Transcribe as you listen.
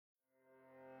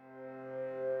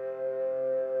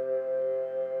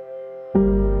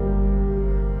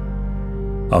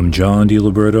I'm John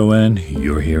DiLiberto, and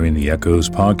you're hearing the Echoes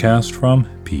podcast from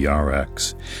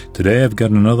PRX. Today I've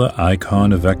got another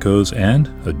icon of Echoes and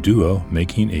a duo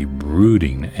making a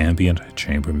brooding ambient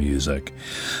chamber music.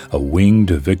 A winged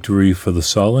victory for the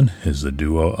Sullen is the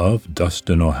duo of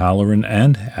Dustin O'Halloran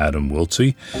and Adam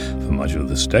Wiltsey. For much of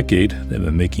this decade, they've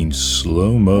been making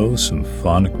slow-mo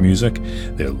symphonic music.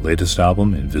 Their latest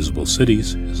album, Invisible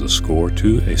Cities, is a score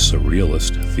to a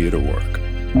surrealist theater work.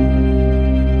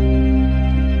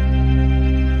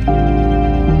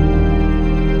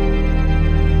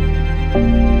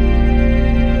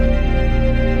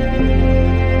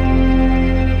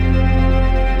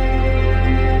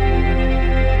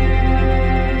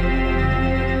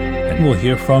 We'll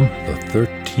hear from the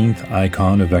 13th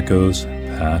icon of Echoes,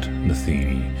 Pat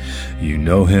Metheny. You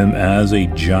know him as a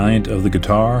giant of the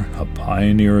guitar, a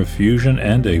pioneer of fusion,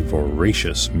 and a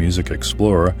voracious music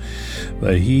explorer,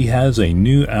 but he has a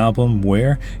new album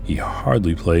where he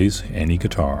hardly plays any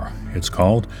guitar. It's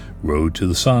called Road to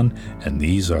the Sun, and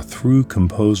these are through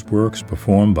composed works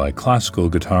performed by classical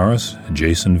guitarist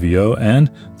Jason Viau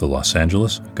and the Los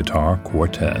Angeles Guitar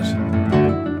Quartet.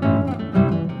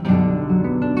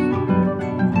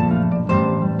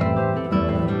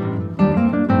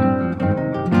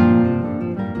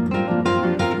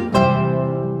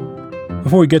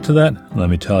 Before we get to that, let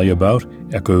me tell you about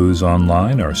Echoes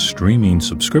Online, our streaming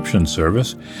subscription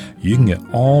service. You can get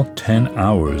all 10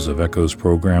 hours of Echoes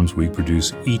programs we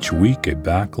produce each week, a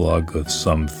backlog of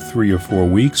some 3 or 4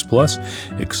 weeks, plus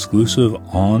exclusive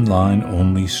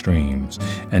online-only streams.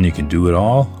 And you can do it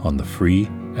all on the free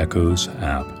Echoes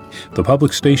app. The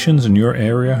public stations in your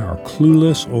area are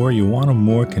clueless, or you want a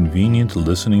more convenient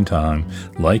listening time,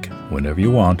 like whenever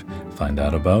you want. Find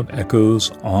out about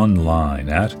Echoes Online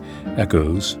at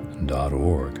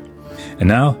echoes.org. And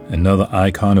now, another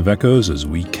icon of Echoes as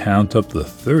we count up the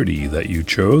 30 that you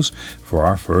chose for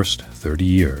our first 30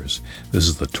 years. This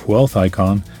is the 12th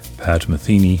icon, Pat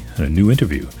Metheny, and a new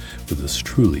interview with this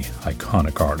truly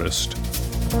iconic artist.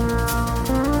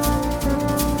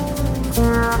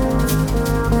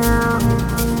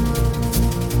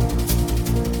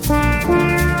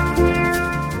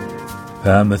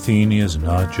 Pat Metheny is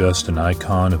not just an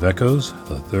icon of Echoes,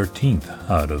 the 13th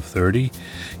out of 30.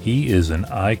 He is an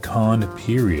icon,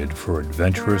 period, for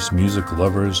adventurous music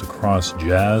lovers across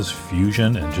jazz,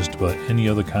 fusion, and just about any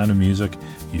other kind of music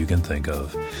you can think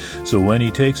of. So when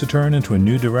he takes a turn into a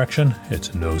new direction,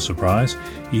 it's no surprise,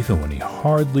 even when he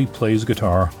hardly plays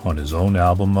guitar on his own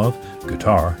album of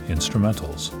guitar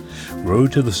instrumentals.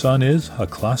 Road to the Sun is a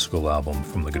classical album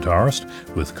from the guitarist,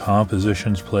 with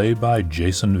compositions played by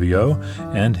Jason Viau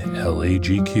and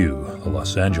LAGQ, the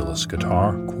Los Angeles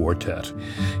Guitar Quartet.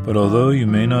 But although you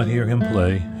may not hear him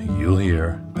play, you'll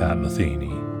hear Pat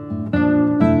Metheny.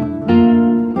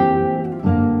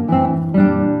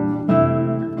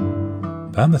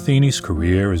 Pat Metheny's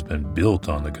career has been built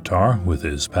on the guitar, with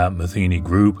his Pat Metheny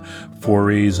Group,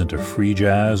 forays into free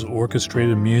jazz,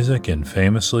 orchestrated music, and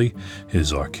famously,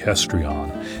 his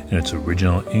orchestrion. In its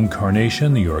original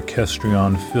incarnation, the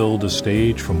orchestrion filled a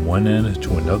stage from one end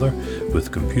to another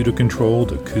with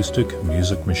computer-controlled acoustic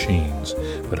music machines.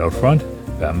 But out front,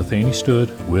 Pat Metheny stood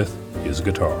with his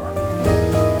guitar.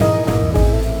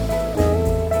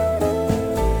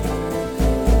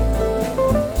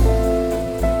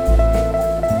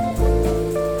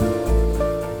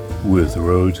 With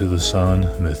Road to the Sun,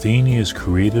 Metheny has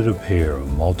created a pair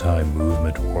of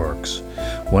multi-movement works,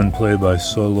 one played by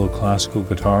solo classical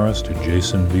guitarist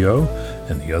Jason Viau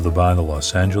and the other by the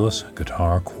Los Angeles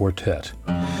Guitar Quartet.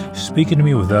 Speaking to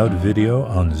me without video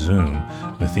on Zoom,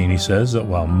 Metheny says that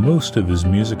while most of his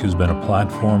music has been a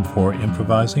platform for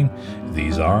improvising,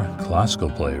 these are classical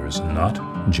players,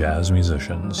 not jazz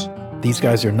musicians. These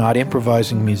guys are not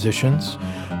improvising musicians.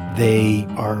 They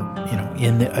are,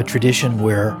 in a tradition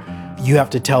where you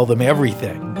have to tell them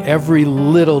everything. Every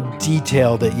little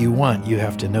detail that you want, you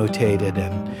have to notate it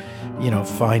and,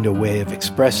 find a way of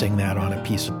expressing that on a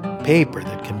piece of paper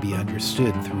that can be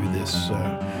understood through this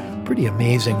pretty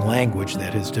amazing language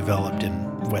that has developed in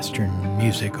Western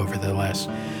music over the last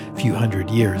few hundred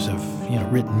years of,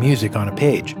 written music on a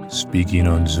page. Speaking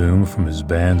on Zoom from his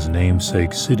band's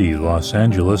namesake city, Los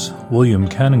Angeles, William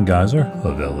Cannengeiser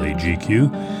of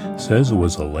LAGQ says it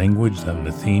was a language that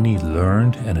Metheny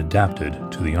learned and adapted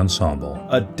to the ensemble.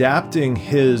 Adapting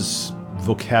his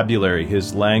vocabulary,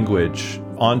 his language,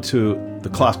 onto the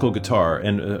classical guitar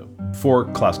and for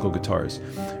classical guitars.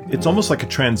 It's almost like a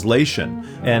translation.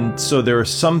 And so there are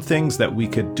some things that we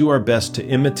could do our best to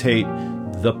imitate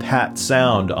the Pat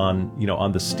sound on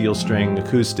the steel string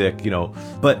acoustic,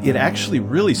 but it actually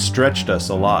really stretched us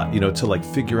a lot, to like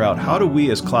figure out how do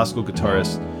we as classical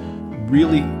guitarists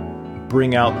really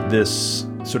bring out this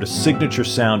sort of signature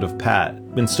sound of Pat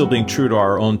and still being true to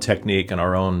our own technique and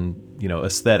our own,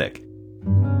 aesthetic.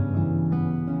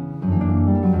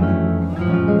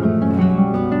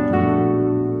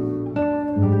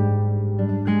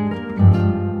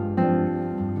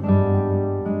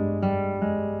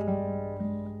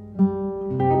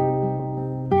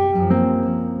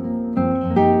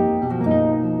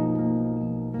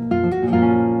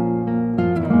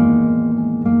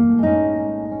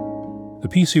 The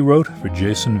piece he wrote for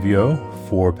Jason Viau,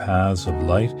 Four Paths of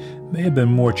Light, may have been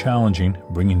more challenging,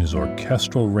 bringing his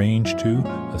orchestral range to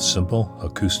a simple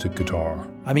acoustic guitar.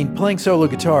 I mean, playing solo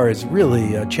guitar is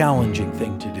really a challenging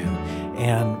thing to do.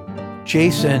 And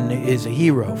Jason is a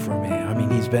hero for me. I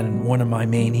mean, he's been one of my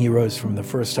main heroes from the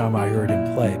first time I heard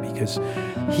him play, because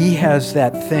he has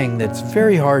that thing that's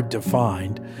very hard to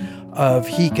find of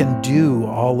he can do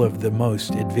all of the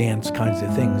most advanced kinds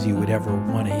of things you would ever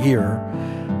want to hear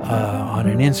on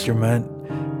an instrument,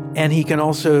 and he can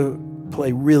also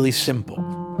play really simple,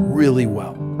 really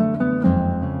well.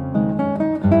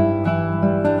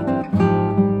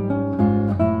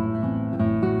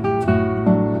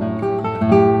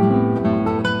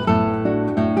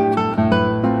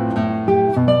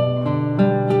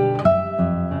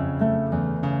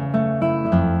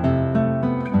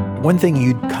 One thing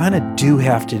you kind of do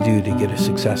have to do to get a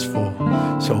successful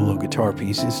solo guitar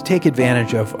piece is take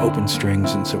advantage of open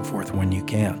strings and so forth when you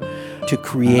can, to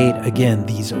create, again,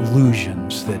 these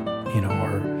illusions that,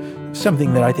 are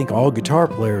something that I think all guitar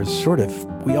players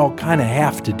we all kind of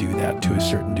have to do that to a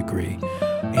certain degree.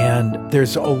 And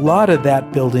there's a lot of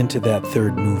that built into that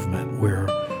third movement where,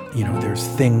 there's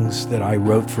things that I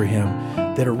wrote for him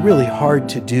that are really hard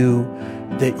to do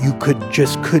that you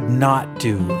could not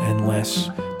do unless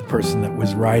person that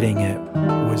was writing it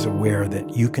was aware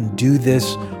that you can do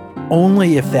this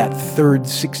only if that third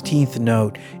 16th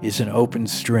note is an open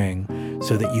string,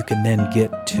 so that you can then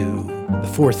get to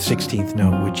the fourth 16th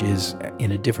note, which is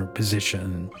in a different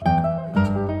position.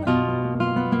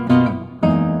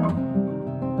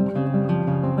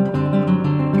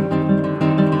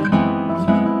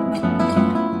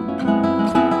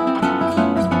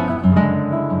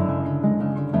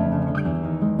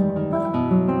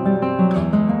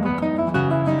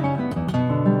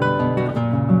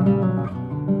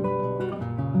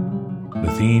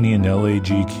 Metheny and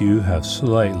LAGQ have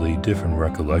slightly different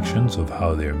recollections of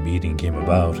how their meeting came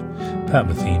about. Pat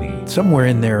Metheny. Somewhere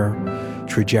in their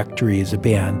trajectory as a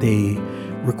band, they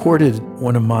recorded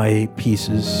one of my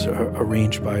pieces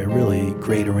arranged by a really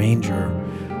great arranger.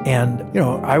 And,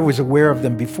 I was aware of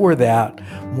them before that,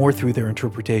 more through their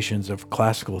interpretations of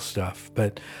classical stuff.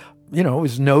 But, it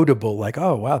was notable, like,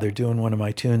 oh, wow, they're doing one of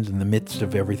my tunes in the midst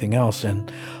of everything else.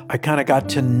 And I kind of got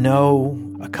to know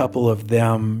a couple of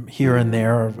them here and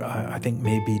there. I think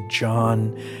maybe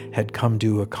John had come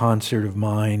to a concert of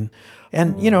mine.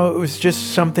 And, it was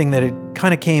just something that it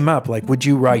kind of came up, like, would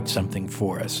you write something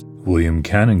for us? William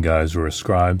Cannengeiser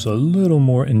ascribes a little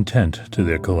more intent to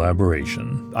their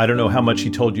collaboration. I don't know how much he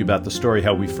told you about the story,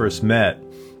 how we first met,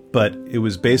 but it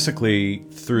was basically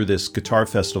through this guitar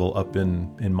festival up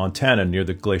in Montana near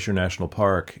the Glacier National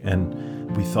Park.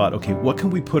 And we thought, okay, what can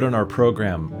we put on our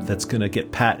program that's going to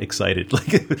get Pat excited?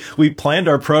 Like, we planned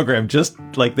our program just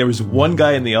like there was one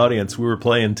guy in the audience we were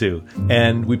playing to.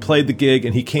 And we played the gig,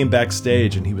 and he came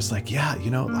backstage and he was like, yeah,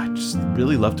 I just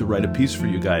really love to write a piece for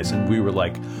you guys. And we were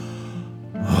like,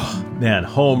 oh, man,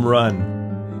 home run.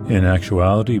 In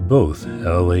actuality, both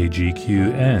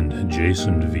LAGQ and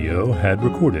Jason Viau had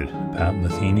recorded Pat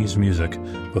Metheny's music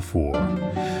before.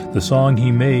 The song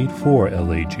he made for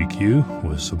LAGQ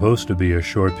was supposed to be a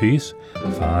short piece,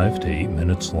 5 to 8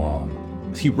 minutes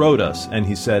long. He wrote us and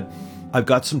he said, I've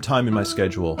got some time in my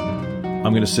schedule.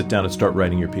 I'm going to sit down and start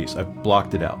writing your piece. I've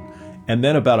blocked it out. And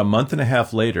then about a month and a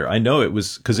half later, I know it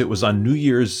was because it was on New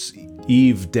Year's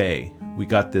Eve day, we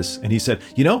got this. And he said,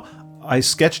 I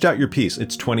sketched out your piece.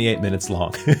 It's 28 minutes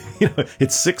long.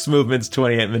 It's 6 movements,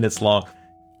 28 minutes long.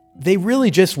 They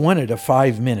really just wanted a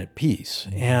 5-minute piece.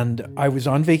 And I was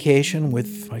on vacation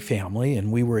with my family,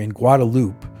 and we were in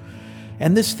Guadeloupe.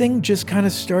 And this thing just kind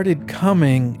of started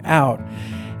coming out,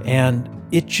 and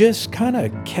it just kind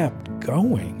of kept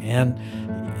going. And,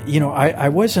 I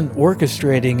wasn't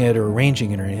orchestrating it or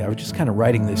arranging it or anything. I was just kind of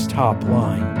writing this top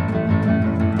line.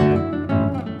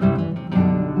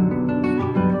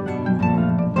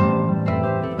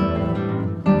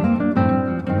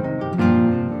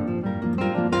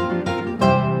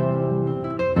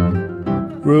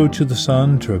 Road to the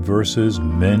Sun traverses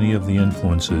many of the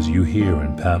influences you hear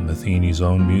in Pat Metheny's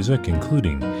own music,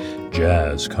 including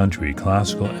jazz, country,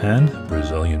 classical, and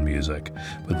Brazilian music.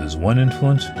 But there's one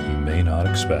influence you may not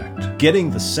expect.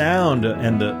 Getting the sound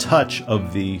and the touch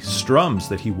of the strums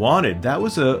that he wanted, that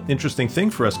was an interesting thing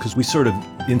for us because we sort of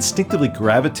instinctively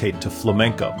gravitate to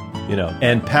flamenco, you know.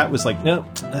 And Pat was like, no,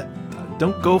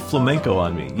 don't go flamenco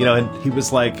on me, you know. And he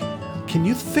was like, can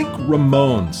you think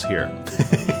Ramones here?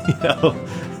 You know,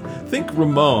 think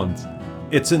Ramones.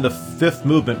 It's in the fifth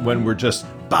movement when we're just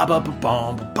ba ba ba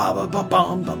bum ba ba ba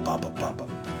bum ba ba ba ba.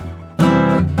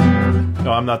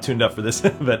 No, I'm not tuned up for this,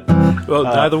 but well,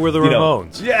 neither were the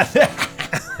Ramones. Yeah,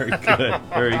 very good,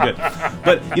 very good.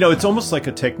 But you know, it's almost like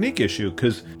a technique issue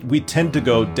because we tend to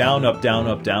go down, up, down,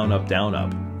 up, down, up, down,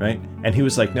 up, right? And he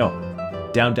was like, no,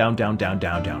 down, down, down, down,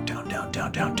 down, down, down, down,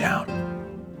 down, down,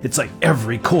 down. It's like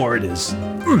every chord is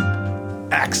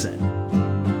accent.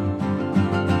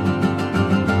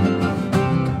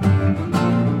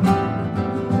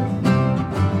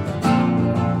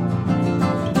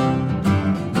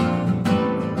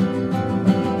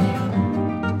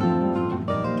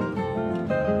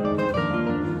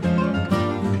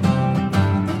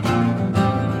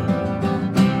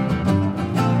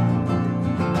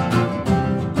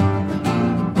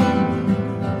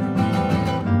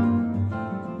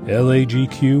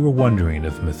 LAGQ were wondering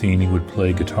if Metheny would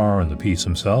play guitar on the piece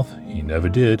himself. He never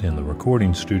did in the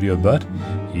recording studio, but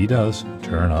he does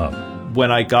turn up.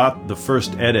 When I got the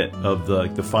first edit of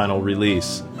the final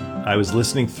release, I was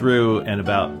listening through, and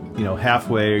about, you know,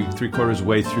 halfway, three-quarters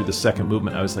way through the second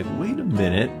movement, I was like, wait a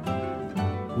minute,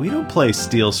 we don't play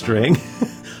steel string.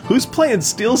 Who's playing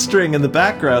steel string in the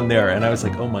background there? And I was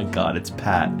like, oh my God, it's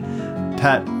Pat.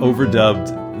 Pat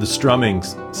overdubbed the strumming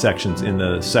sections in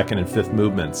the second and fifth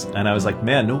movements, and I was like,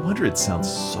 man, no wonder it sounds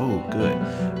so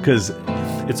good, because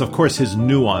it's of course his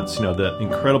nuance, you know, the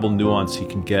incredible nuance he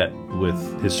can get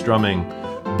with his strumming,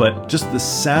 but just the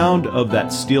sound of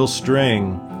that steel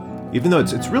string, even though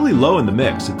it's really low in the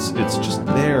mix, it's just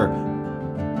there.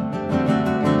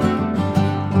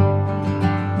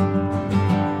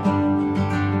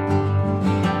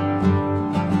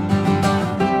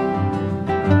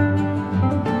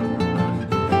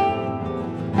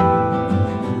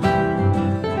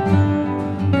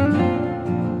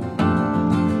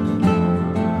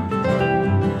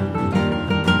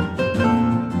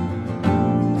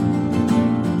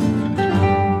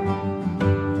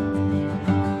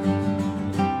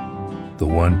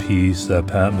 One piece that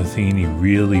Pat Metheny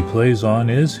really plays on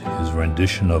is his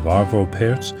rendition of Arvo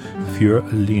Pärt's Für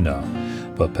Alina.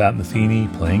 But Pat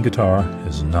Metheny playing guitar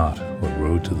is not what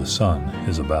Road to the Sun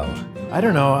is about. I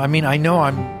don't know. I mean, I know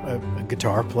I'm a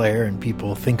guitar player and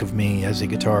people think of me as a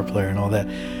guitar player and all that.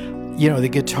 You know, the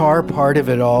guitar part of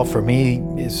it all for me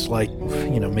is like,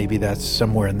 you know, maybe that's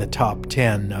somewhere in the top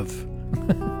 10 of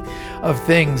of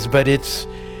things, but it's,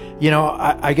 you know,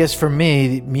 I guess for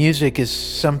me, music is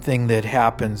something that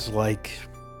happens like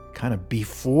kind of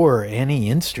before any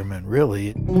instrument,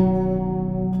 really.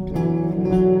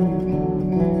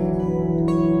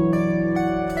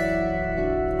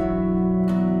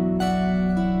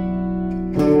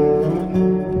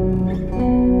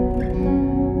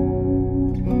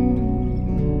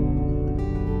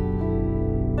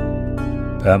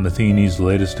 Pat Metheny's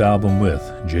latest album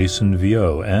with Jason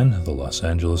Vio and the Los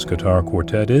Angeles Guitar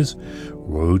Quartet is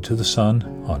Road to the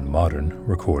Sun on Modern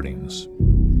Recordings.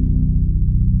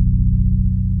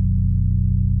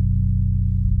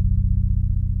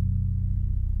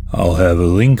 I'll have a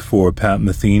link for Pat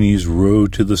Metheny's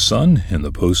Road to the Sun in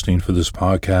the posting for this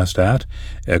podcast at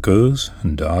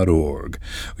echoes.org.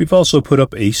 We've also put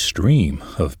up a stream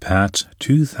of Pat's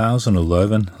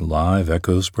 2011 live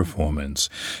Echoes performance.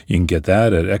 You can get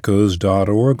that at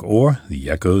echoes.org or the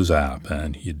Echoes app.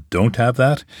 And you don't have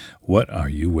that? What are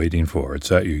you waiting for?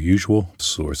 It's at your usual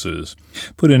sources.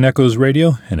 Put in Echoes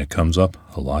Radio and it comes up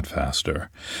a lot faster.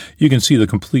 You can see the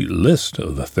complete list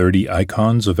of the 30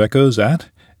 icons of Echoes at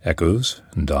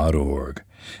echoes.org.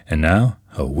 And now,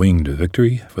 a winged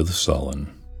victory for the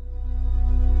Sullen.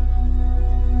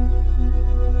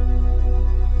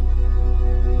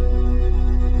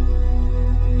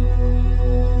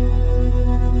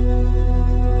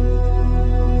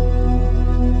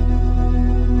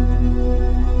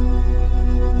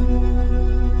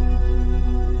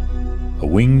 A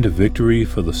winged victory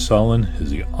for the Sullen is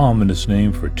the ominous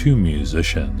name for two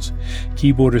musicians.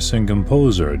 Keyboardist and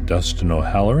composer Dustin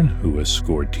O'Halloran, who has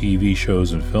scored TV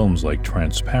shows and films like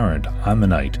Transparent,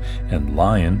 Ammonite, and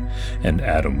Lion, and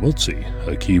Adam Wiltsey,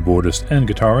 a keyboardist and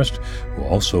guitarist who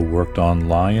also worked on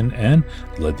Lion and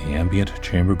led the ambient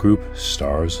chamber group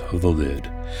Stars of the Lid.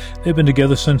 They've been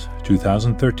together since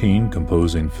 2013,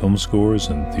 composing film scores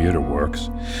and theater works.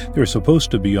 They were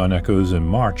supposed to be on Echoes in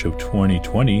March of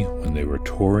 2020 when they were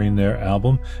touring their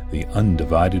album, The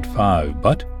Undivided Five,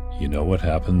 but you know what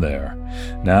happened there.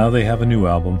 Now they have a new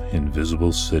album,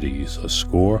 Invisible Cities, a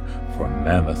score for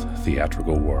mammoth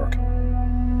theatrical work.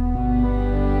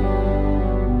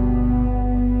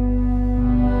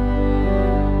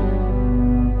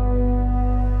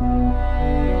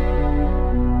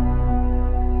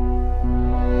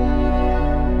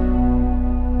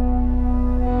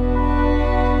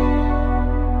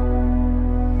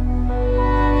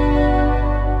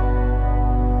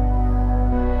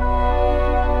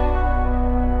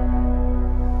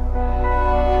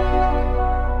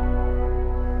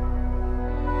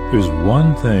 There's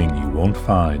one thing you won't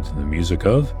find in the music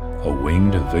of A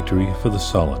Winged Victory for the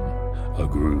Sullen, a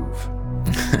groove.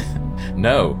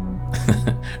 No.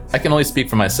 I can only speak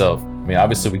for myself. I mean,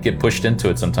 obviously we get pushed into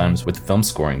it sometimes with film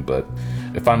scoring, but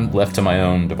if I'm left to my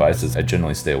own devices, I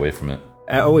generally stay away from it.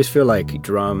 I always feel like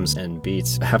drums and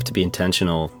beats have to be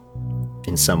intentional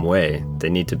in some way. They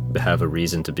need to have a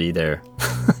reason to be there.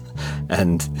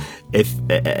 And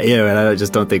and I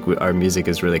just don't think our music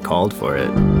is really called for it.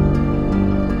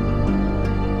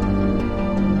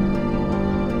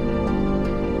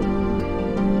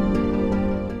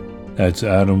 That's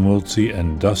Adam Wiltse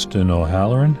and Dustin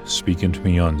O'Halloran speaking to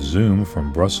me on Zoom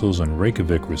from Brussels and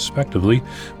Reykjavik, respectively,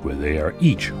 where they are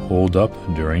each holed up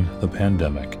during the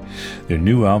pandemic. Their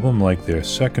new album, like their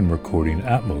second recording,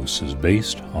 Atmos, is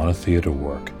based on a theater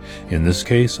work. In this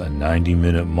case, a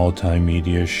 90-minute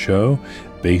multimedia show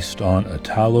based on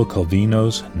Italo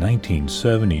Calvino's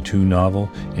 1972 novel,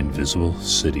 Invisible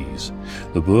Cities.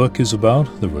 The book is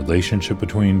about the relationship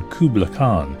between Kublai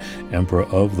Khan, emperor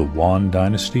of the Yuan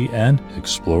dynasty, and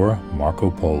explorer Marco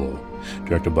Polo.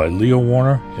 Directed by Leo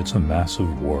Warner, it's a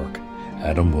massive work.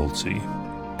 Adam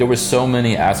Wiltse. There were so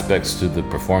many aspects to the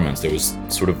performance. There was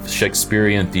sort of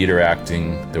Shakespearean theater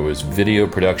acting. There was video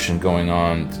production going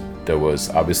on. There was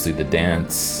obviously the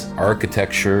dance,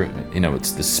 architecture.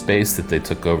 It's the space that they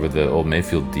took over. The old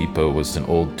Mayfield Depot was an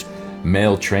old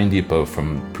mail train depot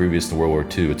from previous to World War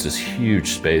II. It's this huge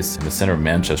space in the center of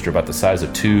Manchester, about the size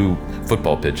of 2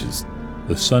 football pitches.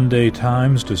 The Sunday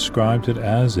Times described it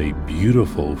as a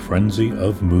beautiful frenzy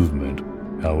of movement.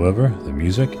 However, the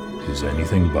music is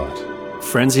anything but.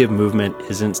 Frenzy of movement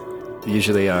isn't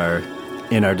usually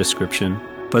in our description,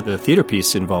 but the theater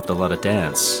piece involved a lot of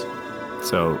dance.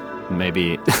 So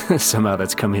maybe somehow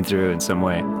that's coming through in some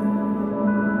way.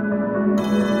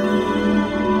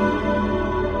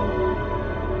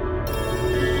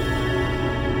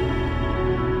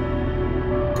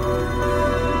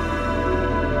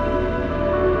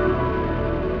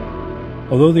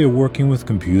 Although they are working with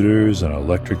computers and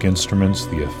electric instruments,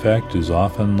 the effect is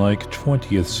often like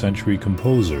 20th century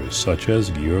composers such as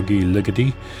György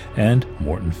Ligeti and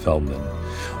Morton Feldman.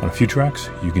 On a few tracks,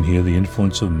 you can hear the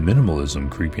influence of minimalism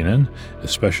creeping in,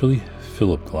 especially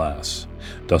Philip Glass.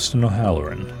 Dustin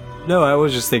O'Halloran. No, I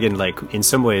was just thinking, in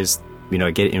some ways,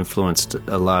 I get influenced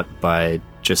a lot by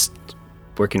just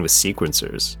working with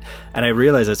sequencers. And I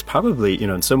realize that's probably,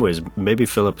 in some ways, maybe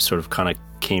Philip sort of kind of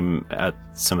came at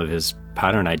some of his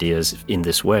pattern ideas in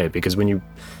this way, because when you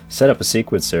set up a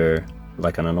sequencer,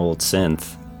 like on an old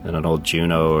synth, and an old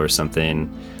Juno or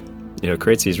something, it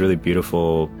creates these really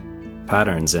beautiful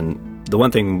patterns. And the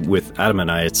one thing with Adam and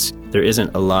I, there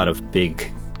isn't a lot of big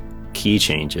key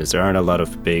changes. There aren't a lot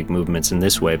of big movements in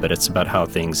this way, but it's about how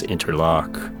things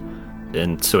interlock.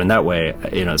 And so in that way,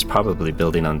 it's probably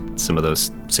building on some of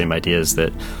those same ideas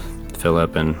that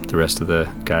Philip and the rest of the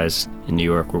guys in New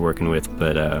York were working with.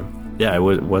 But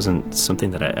it wasn't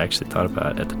something that I actually thought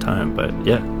about at the time, but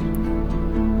yeah.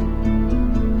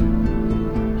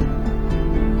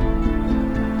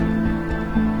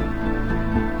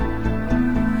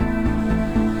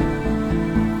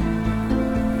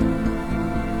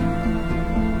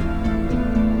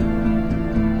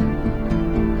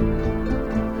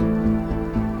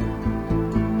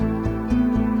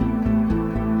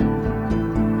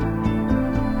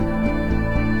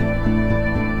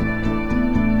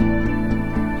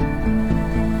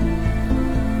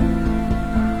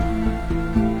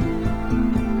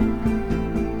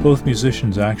 Both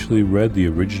musicians actually read the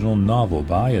original novel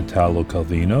by Italo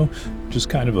Calvino, which is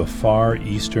kind of a far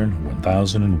eastern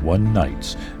 1001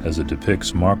 Nights, as it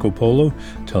depicts Marco Polo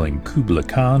telling Kublai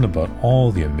Khan about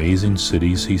all the amazing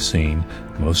cities he's seen,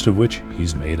 most of which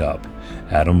he's made up.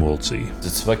 Adam Wiltse.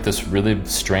 It's like this really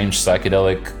strange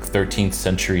psychedelic 13th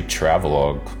century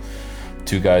travelogue.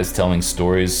 2 guys telling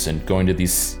stories and going to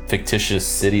these fictitious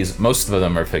cities. Most of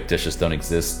them are fictitious, don't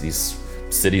exist. These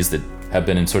cities that have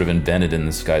been sort of invented in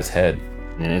this guy's head.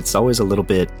 And it's always a little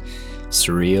bit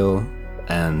surreal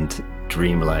and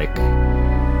dreamlike.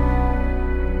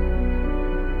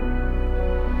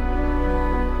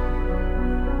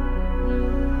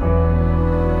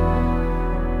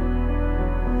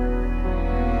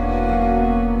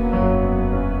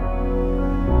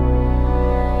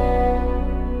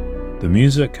 The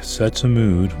music sets a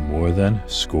mood more than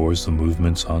scores the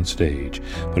movements on stage,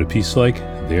 but a piece like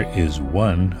There Is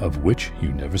One of Which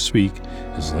You Never Speak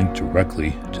is linked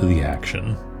directly to the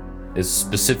action. Is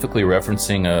specifically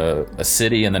referencing a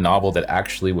city in the novel that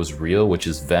actually was real, which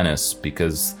is Venice,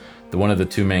 because one of the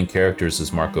two main characters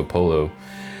is Marco Polo.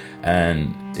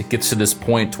 And it gets to this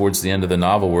point towards the end of the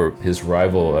novel where his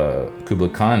rival, Kublai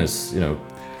Khan, is,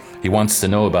 he wants to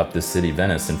know about this city,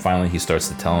 Venice, and finally he starts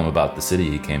to tell him about the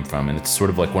city he came from. And it's sort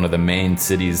of like one of the main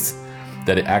cities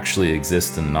that actually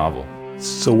exists in the novel.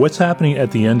 So what's happening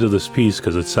at the end of this piece?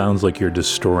 Because it sounds like you're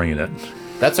destroying it.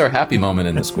 That's our happy moment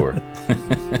in the score.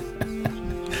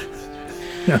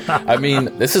 I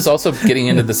mean, this is also getting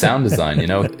into the sound design,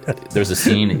 There's a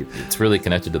scene, it's really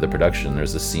connected to the production.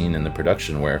 There's a scene in the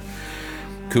production where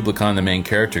Kublai Khan, the main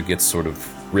character, gets sort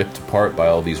of ripped apart by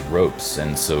all these ropes,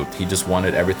 and so he just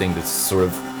wanted everything to sort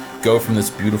of go from this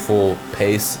beautiful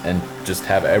pace and just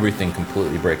have everything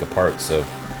completely break apart. So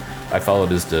I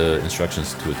followed his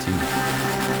instructions to a T.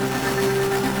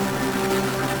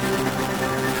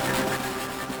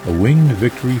 A winged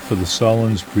victory for the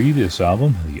Sullen's previous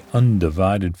album, The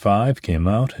Undivided Five, came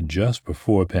out just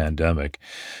before pandemic.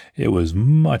 It was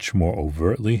much more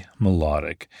overtly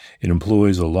melodic. It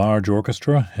employs a large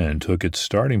orchestra and took its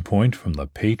starting point from the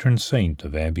patron saint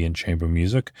of ambient chamber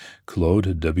music,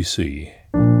 Claude Debussy.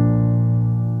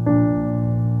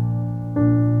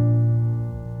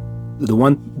 The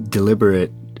one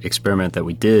deliberate experiment that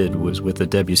we did was with the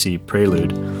Debussy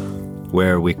prelude,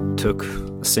 where we took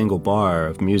a single bar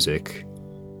of music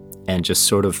and just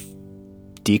sort of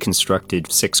deconstructed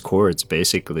 6 chords,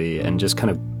 basically, and just kind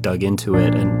of dug into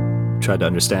it and tried to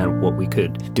understand what we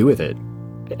could do with it.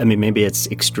 I mean, maybe it's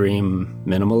extreme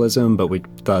minimalism, but we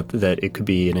thought that it could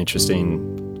be an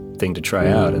interesting thing to try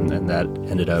out, and that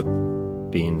ended up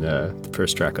being the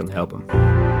first track on the album.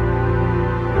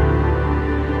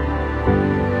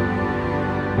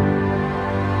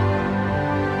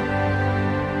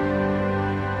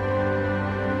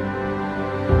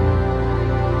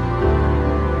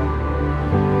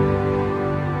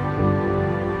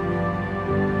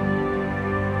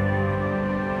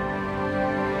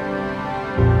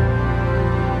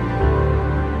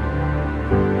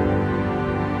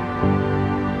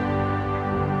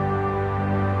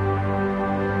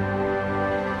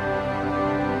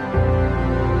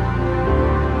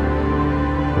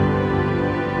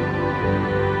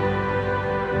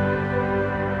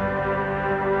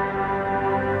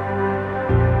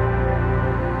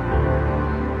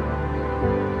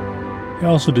 He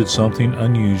also did something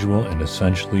unusual in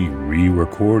essentially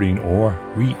re-recording or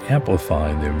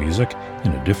re-amplifying their music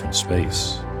in a different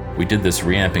space. We did this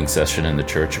reamping session in the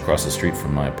church across the street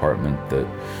from my apartment that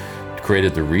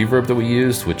created the reverb that we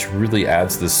used, which really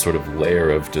adds this sort of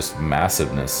layer of just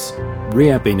massiveness.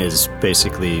 Reamping is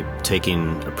basically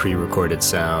taking a pre-recorded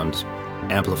sound,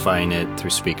 amplifying it through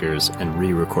speakers, and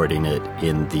re-recording it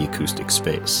in the acoustic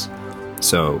space.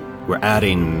 So we're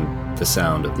adding the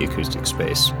sound of the acoustic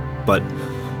space. But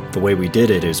the way we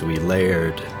did it is we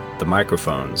layered the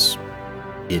microphones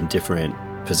in different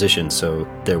positions, so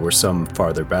there were some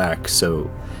farther back. So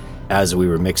as we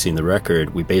were mixing the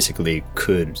record, we basically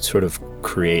could sort of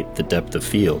create the depth of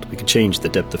field. We could change the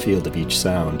depth of field of each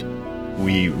sound.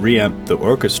 We reamped the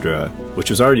orchestra, which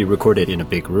was already recorded in a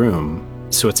big room,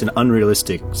 so it's an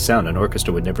unrealistic sound. An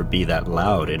orchestra would never be that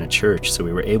loud in a church, so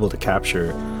we were able to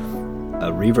capture a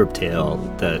reverb tail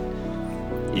that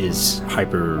is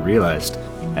hyper-realized,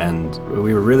 and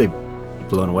we were really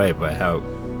blown away by how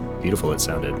beautiful it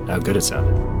sounded, how good it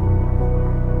sounded.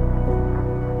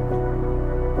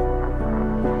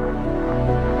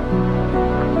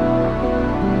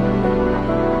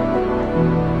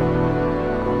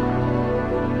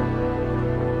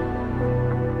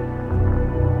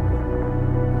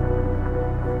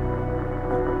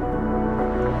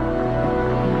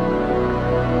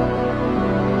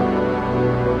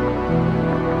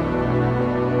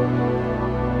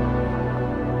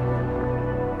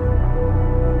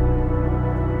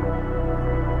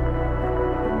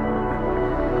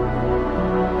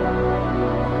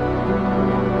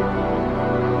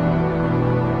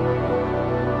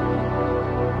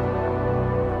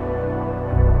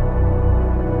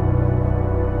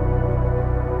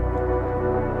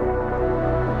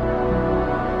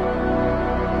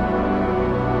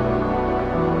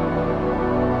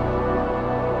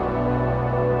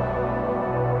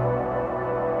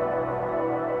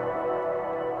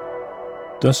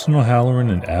 Dustin O'Halloran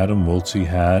and Adam Wiltsey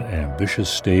had an ambitious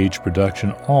stage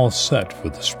production all set for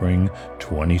the spring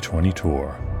 2020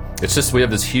 tour. It's just we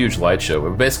have this huge light show. We're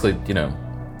basically,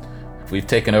 we've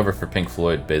taken over for Pink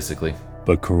Floyd, basically.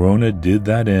 But Corona did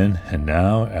that in, and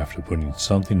now, after putting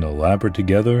something elaborate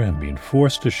together and being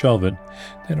forced to shelve it,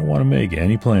 they don't want to make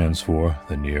any plans for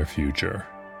the near future.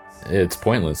 It's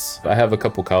pointless. I have a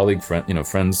couple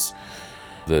friends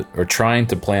that are trying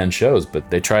to plan shows, but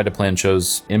they tried to plan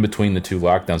shows in between the two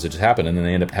lockdowns that just happened, and then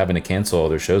they end up having to cancel all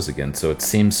their shows again. So it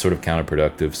seems sort of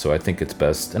counterproductive. So I think it's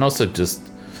best. And also just,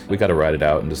 we got to ride it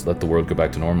out and just let the world go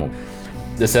back to normal.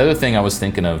 This other thing I was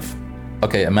thinking of,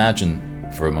 okay, imagine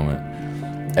for a moment,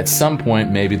 at some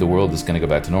point, maybe the world is going to go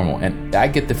back to normal. And I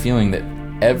get the feeling that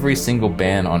every single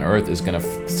band on earth is going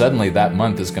to, suddenly that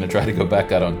month is going to try to go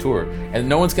back out on tour. And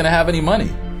no one's going to have any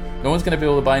money. No one's going to be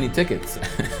able to buy any tickets.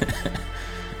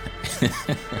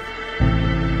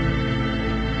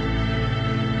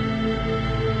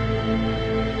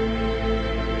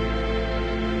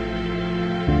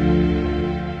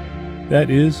 That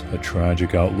is a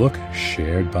tragic outlook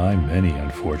shared by many,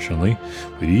 unfortunately.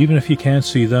 But even if you can't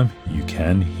see them, you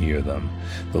can hear them.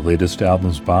 The latest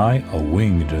albums by A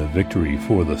Winged Victory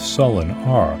for the Sullen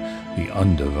are The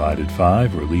Undivided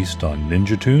Five, released on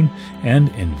Ninja Tune, and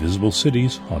Invisible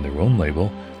Cities on their own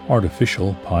label,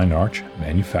 Artificial Pine Arch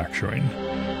Manufacturing.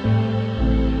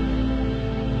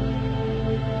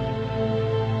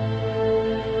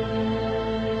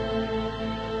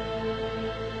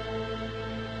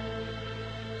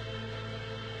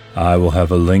 I will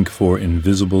have a link for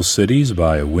Invisible Cities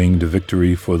by A Winged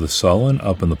Victory for the Sullen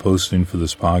up in the posting for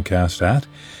this podcast at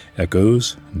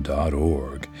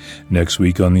echoes.org. Next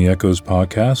week on the Echoes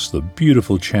podcast, the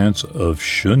beautiful chants of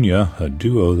Shunya, a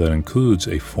duo that includes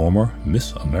a former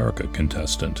Miss America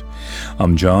contestant.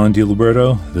 I'm John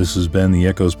DiLiberto. This has been the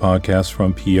Echoes podcast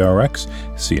from PRX.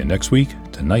 See you next week,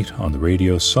 tonight on the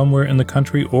radio somewhere in the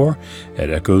country, or at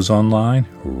Echoes Online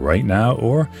right now,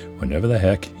 or whenever the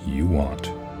heck you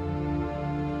want.